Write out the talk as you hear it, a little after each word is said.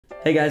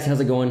Hey guys, how's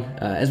it going?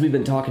 As we've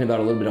been talking about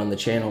a little bit on the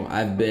channel,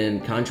 I've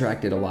been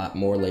contracted a lot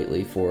more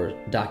lately for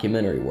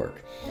documentary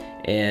work.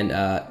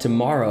 And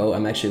tomorrow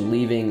I'm actually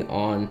leaving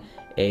on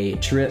a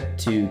trip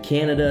to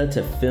Canada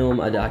to film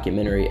a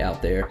documentary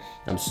out there.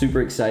 I'm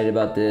super excited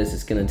about this.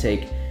 It's gonna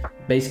take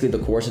basically the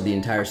course of the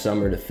entire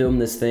summer to film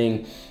this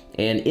thing.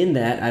 And in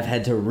that, I've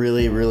had to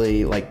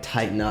really like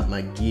tighten up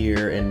my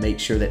gear and make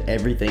sure that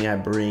everything I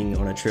bring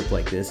on a trip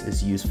like this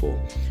is useful.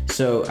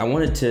 So I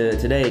wanted to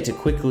today to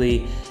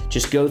quickly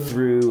just go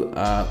through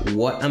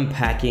what I'm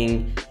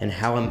packing and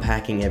how I'm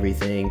packing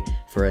everything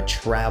for a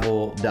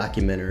travel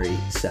documentary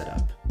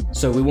setup.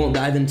 So we won't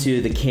dive into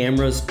the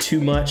cameras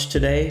too much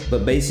today,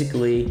 but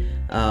basically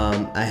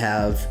I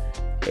have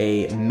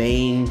a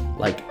main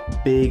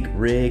like big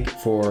rig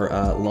for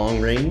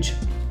long range.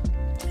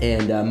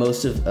 And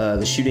most of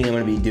the shooting I'm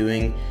going to be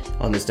doing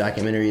on this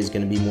documentary is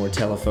going to be more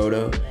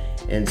telephoto.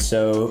 And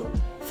so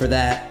for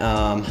that,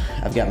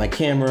 I've got my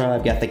camera,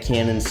 I've got the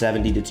Canon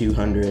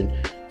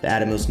 70-200, the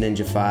Atomos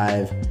Ninja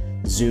V,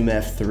 Zoom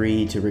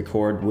F3 to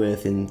record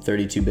with in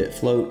 32-bit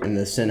float, and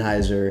the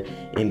Sennheiser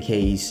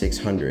MKE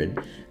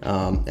 600.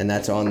 And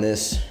that's on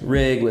this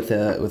rig with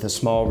a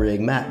small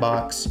rig matte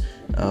box,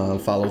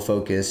 follow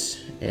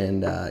focus,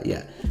 and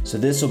yeah. So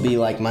this will be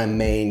like my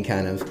main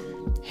kind of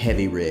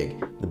heavy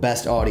rig. The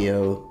best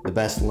audio, the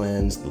best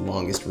lens, the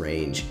longest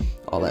range,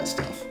 all that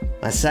stuff.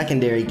 My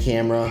secondary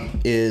camera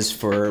is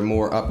for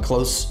more up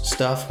close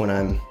stuff when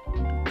I'm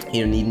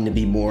needing to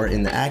be more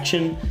in the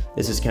action.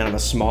 This is kind of a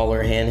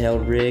smaller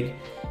handheld rig.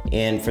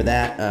 And for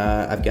that,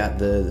 I've got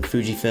the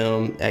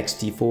Fujifilm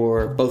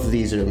X-T4. Both of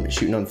these are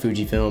shooting on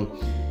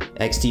Fujifilm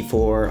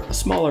X-T4, a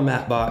smaller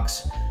matte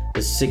box,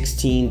 the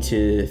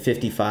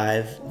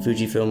 16-55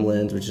 Fujifilm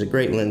lens, which is a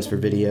great lens for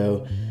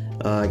video.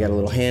 I got a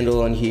little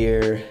handle on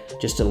here,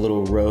 just a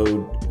little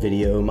Rode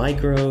Video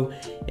Micro,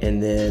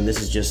 and then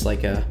this is just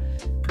like a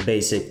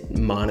basic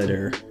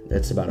monitor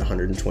that's about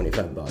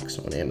 125 bucks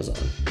on Amazon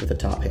with a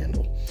top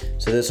handle.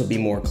 So this will be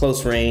more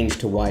close range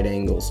to wide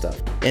angle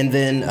stuff. And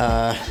then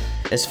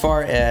as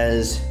far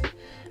as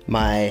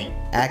my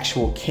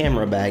actual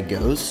camera bag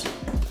goes,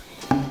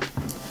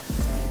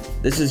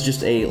 this is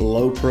just a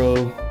low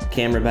pro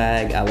camera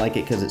bag. I like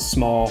it because it's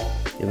small.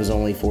 It was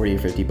only 40 or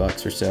 50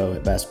 bucks or so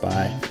at Best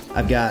Buy.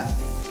 I've got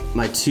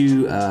my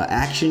two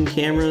action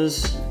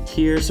cameras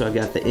here. So I've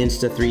got the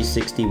Insta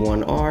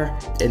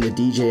 360-1R and the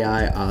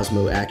DJI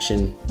Osmo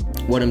Action.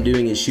 What I'm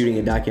doing is shooting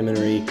a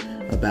documentary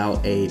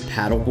about a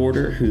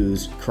paddleboarder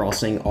who's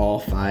crossing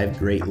all 5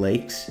 Great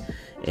Lakes.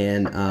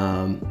 And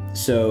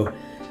so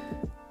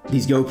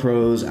these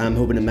GoPros, I'm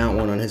hoping to mount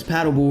one on his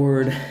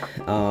paddleboard.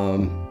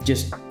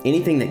 Just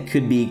anything that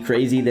could be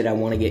crazy that I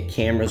want to get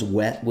cameras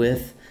wet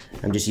with.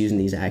 I'm just using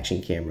these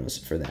action cameras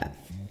for that.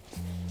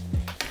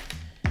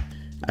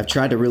 I've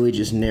tried to really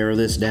just narrow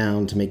this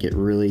down to make it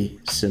really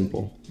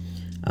simple.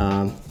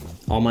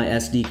 All my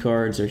SD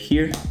cards are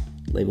here,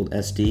 labeled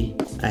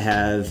SD. I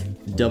have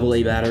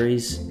AA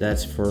batteries.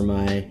 That's for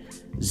my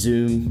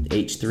Zoom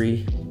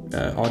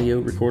H3 audio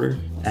recorder.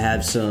 I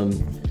have some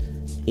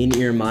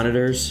in-ear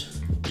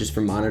monitors just for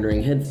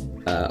monitoring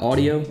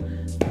audio.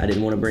 I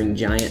didn't want to bring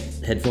giant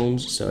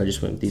headphones, so I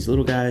just went with these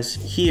little guys.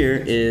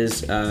 Here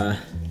is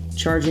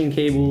charging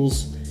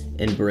cables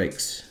and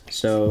bricks.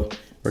 So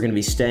we're going to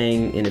be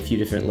staying in a few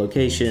different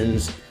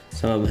locations.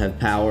 Some of them have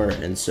power,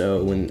 and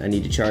so when I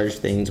need to charge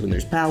things when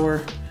there's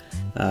power,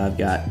 I've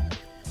got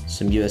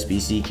some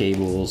USB-C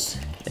cables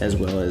as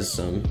well as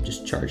some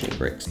just charging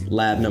bricks.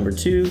 Lav number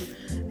 2,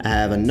 I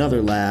have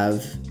another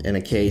lav in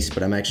a case,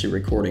 but I'm actually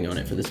recording on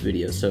it for this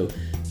video. So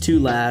 2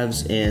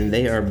 lavs, and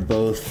they are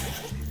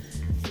both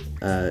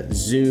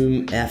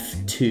Zoom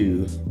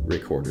F2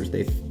 recorders.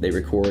 They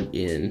record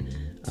in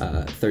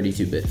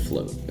 32-bit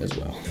float as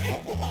well.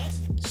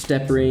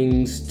 Step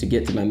rings to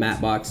get to my matte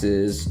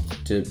boxes,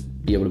 to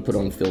be able to put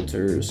on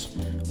filters,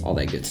 all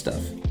that good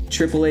stuff.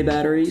 AAA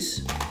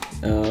batteries.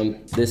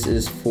 This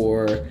is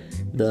for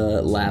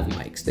the lav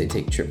mics. They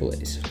take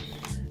AAAs.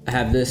 I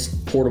have this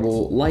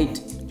portable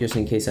light just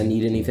in case I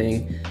need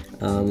anything.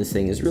 This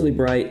thing is really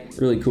bright,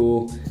 really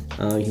cool.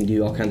 You can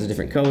do all kinds of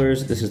different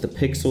colors. This is the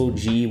Pixel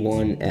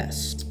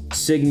G1S.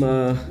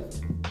 Sigma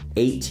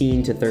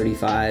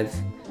 18-35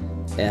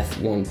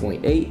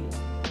 f1.8.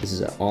 This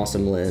is an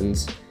awesome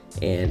lens,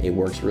 and it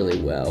works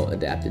really well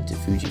adapted to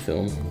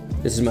Fujifilm.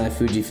 This is my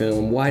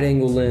Fujifilm wide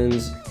angle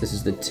lens. This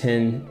is the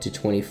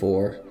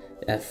 10-24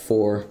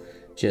 f4,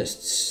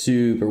 just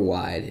super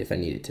wide if I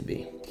need it to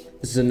be.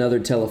 This is another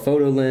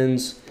telephoto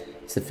lens.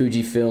 It's the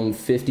Fujifilm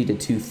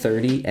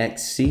 50-230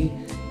 XC.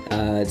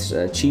 It's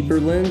a cheaper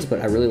lens,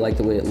 but I really like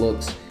the way it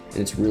looks, and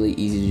it's really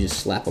easy to just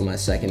slap on my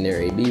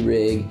secondary B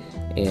rig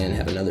and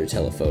have another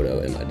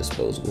telephoto in my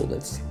disposable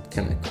that's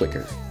kind of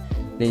quicker.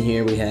 Then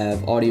here we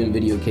have audio and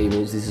video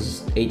cables. This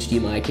is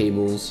HDMI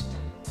cables,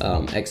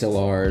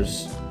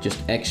 XLRs,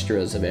 just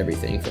extras of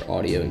everything for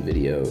audio and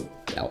video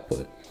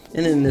output.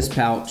 And then in this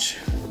pouch,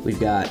 we've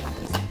got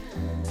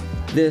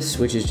this,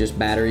 which is just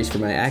batteries for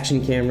my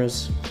action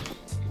cameras,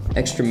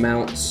 extra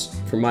mounts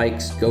for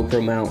mics,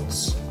 GoPro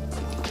mounts,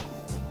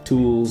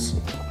 tools,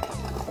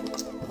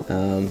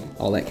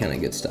 all that kind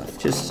of good stuff.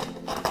 Just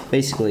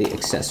basically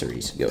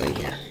accessories go in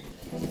here.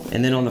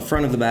 And then on the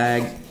front of the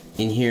bag,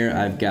 in here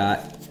I've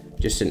got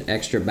just an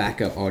extra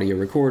backup audio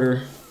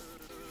recorder,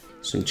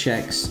 some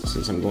checks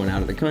since I'm going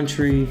out of the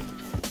country,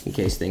 in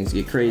case things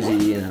get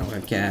crazy and I don't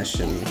have cash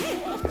and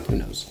who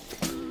knows.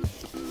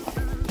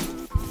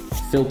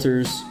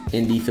 Filters,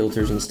 ND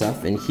filters and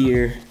stuff in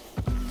here,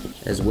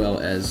 as well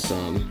as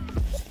some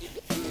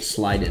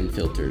slide-in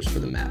filters for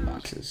the matte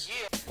boxes.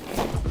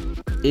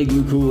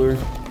 Igloo cooler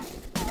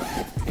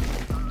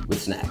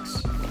with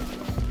snacks.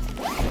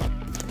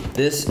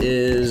 This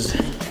is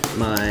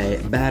my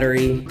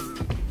battery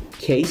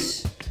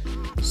case.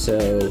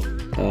 So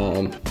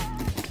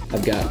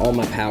I've got all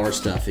my power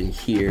stuff in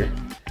here.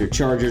 There are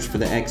chargers for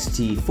the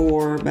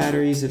X-T4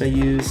 batteries that I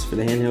use for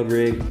the handheld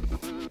rig.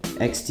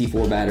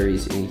 X-T4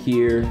 batteries in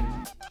here.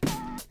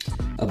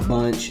 A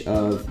bunch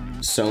of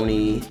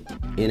Sony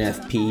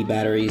NFP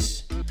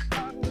batteries,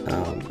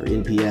 or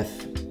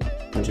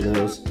NPF, a bunch of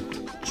those.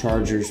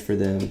 Chargers for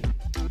them,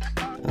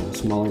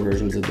 smaller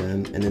versions of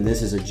them. And then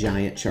this is a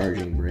giant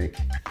charging brick,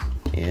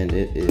 and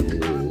it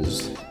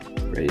is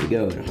ready to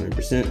go at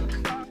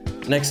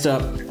 100%. Next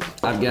up,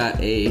 I've got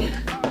a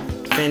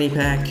fanny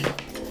pack,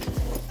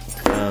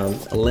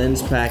 a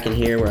lens pack in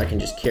here where I can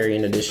just carry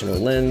an additional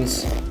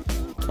lens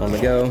on the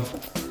go.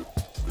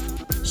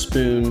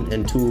 Spoon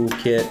and tool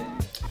kit.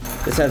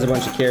 This has a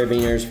bunch of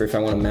carabiners for if I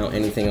want to mount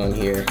anything on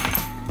here.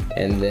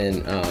 And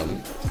then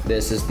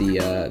this is the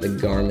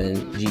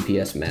Garmin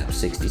GPS Map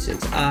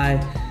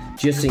 66i,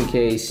 just in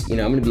case, you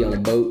know, I'm gonna be on a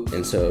boat,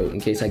 and so in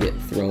case I get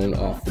thrown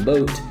off the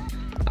boat,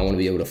 I wanna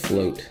be able to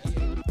float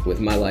with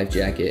my life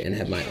jacket and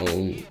have my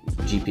own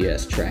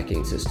GPS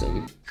tracking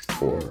system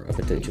for a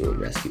potential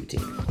rescue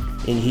team.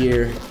 In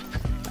here,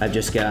 I've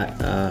just got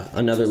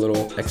another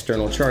little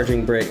external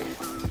charging brick,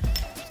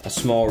 a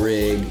small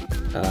rig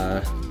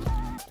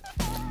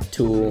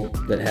tool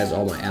that has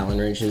all my Allen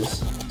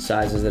wrenches,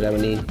 sizes that I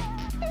would need,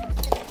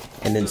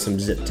 and then some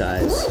zip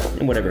ties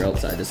and whatever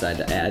else I decide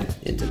to add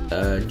into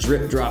a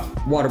drip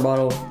drop water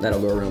bottle.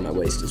 That'll go around my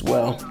waist as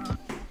well.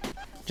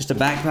 Just a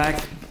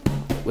backpack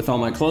with all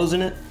my clothes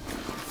in it.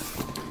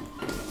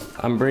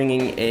 I'm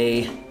bringing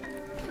a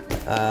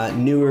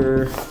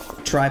newer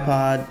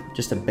tripod,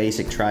 just a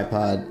basic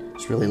tripod.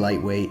 It's really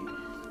lightweight,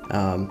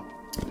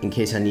 in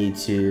case I need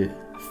to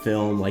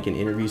film like an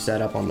interview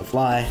setup on the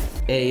fly.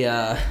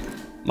 A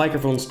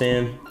microphone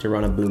stand to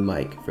run a boom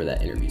mic for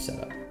that interview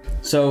setup.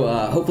 So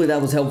hopefully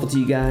that was helpful to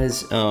you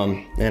guys.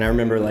 And I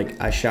remember,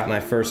 like, I shot my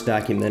first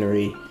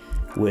documentary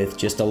with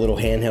just a little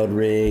handheld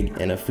rig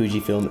and a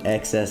Fujifilm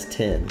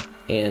XS10.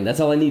 And that's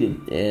all I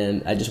needed.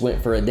 And I just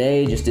went for a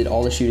day, just did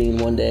all the shooting in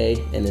one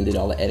day, and then did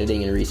all the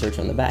editing and research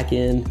on the back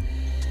end.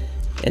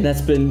 And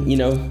that's been, you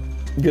know,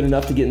 good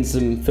enough to get in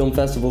some film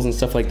festivals and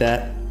stuff like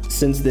that.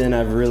 Since then,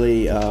 I've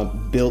really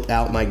built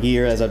out my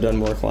gear as I've done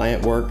more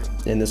client work,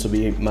 and this will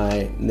be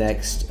my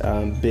next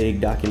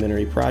big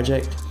documentary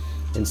project.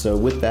 And so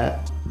with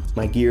that,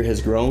 my gear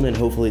has grown, and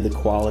hopefully the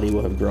quality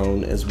will have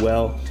grown as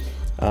well.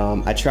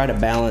 I try to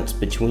balance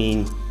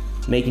between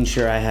making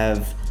sure I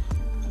have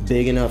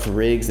big enough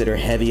rigs that are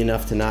heavy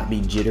enough to not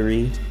be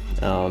jittery,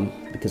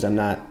 because I'm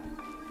not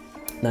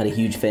a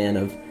huge fan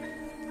of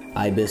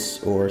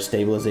IBIS or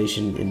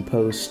stabilization in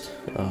post.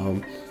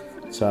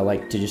 So I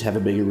like to just have a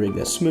bigger rig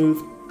that's smooth.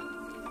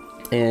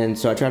 And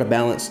so I try to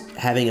balance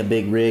having a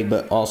big rig,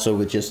 but also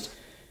with just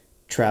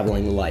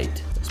traveling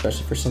light,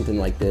 especially for something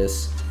like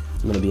this.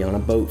 I'm gonna be on a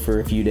boat for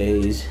a few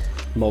days,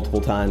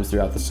 multiple times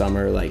throughout the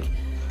summer. Like,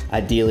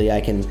 ideally I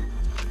can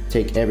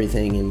take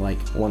everything in like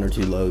 1 or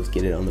 2 loads,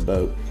 get it on the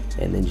boat,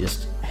 and then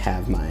just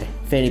have my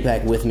fanny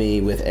pack with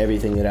me with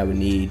everything that I would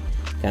need,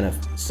 kind of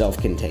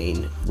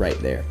self-contained right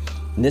there.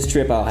 And this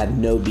trip I'll have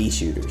no B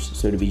shooters,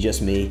 so it'll be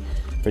just me.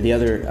 For the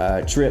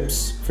other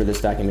trips for this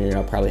documentary,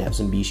 I'll probably have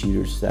some B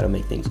shooters, so that'll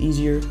make things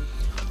easier.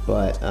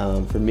 But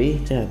for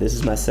me, yeah, this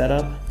is my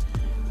setup.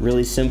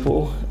 Really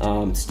simple.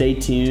 Stay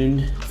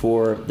tuned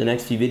for the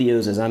next few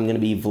videos, as I'm gonna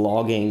be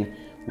vlogging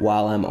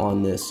while I'm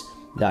on this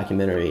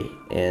documentary.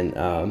 And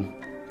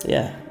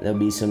yeah, there'll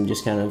be some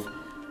just kind of,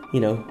 you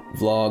know,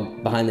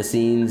 vlog behind the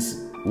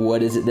scenes,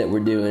 what is it that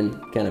we're doing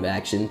kind of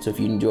action. So if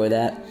you enjoy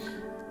that,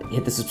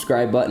 hit the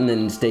subscribe button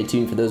and stay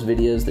tuned for those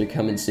videos. They're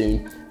coming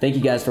soon. Thank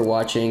you guys for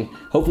watching.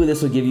 Hopefully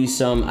this will give you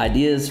some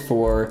ideas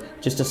for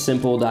just a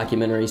simple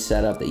documentary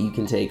setup that you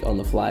can take on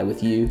the fly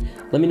with you.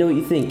 Let me know what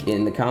you think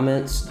in the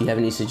comments. Do you have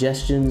any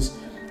suggestions?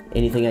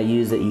 Anything I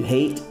use that you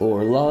hate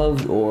or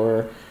love?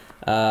 Or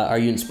are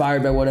you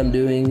inspired by what I'm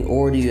doing?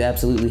 Or do you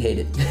absolutely hate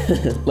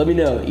it? Let me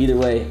know. Either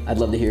way, I'd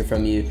love to hear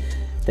from you.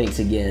 Thanks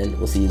again.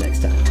 We'll see you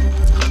next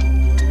time.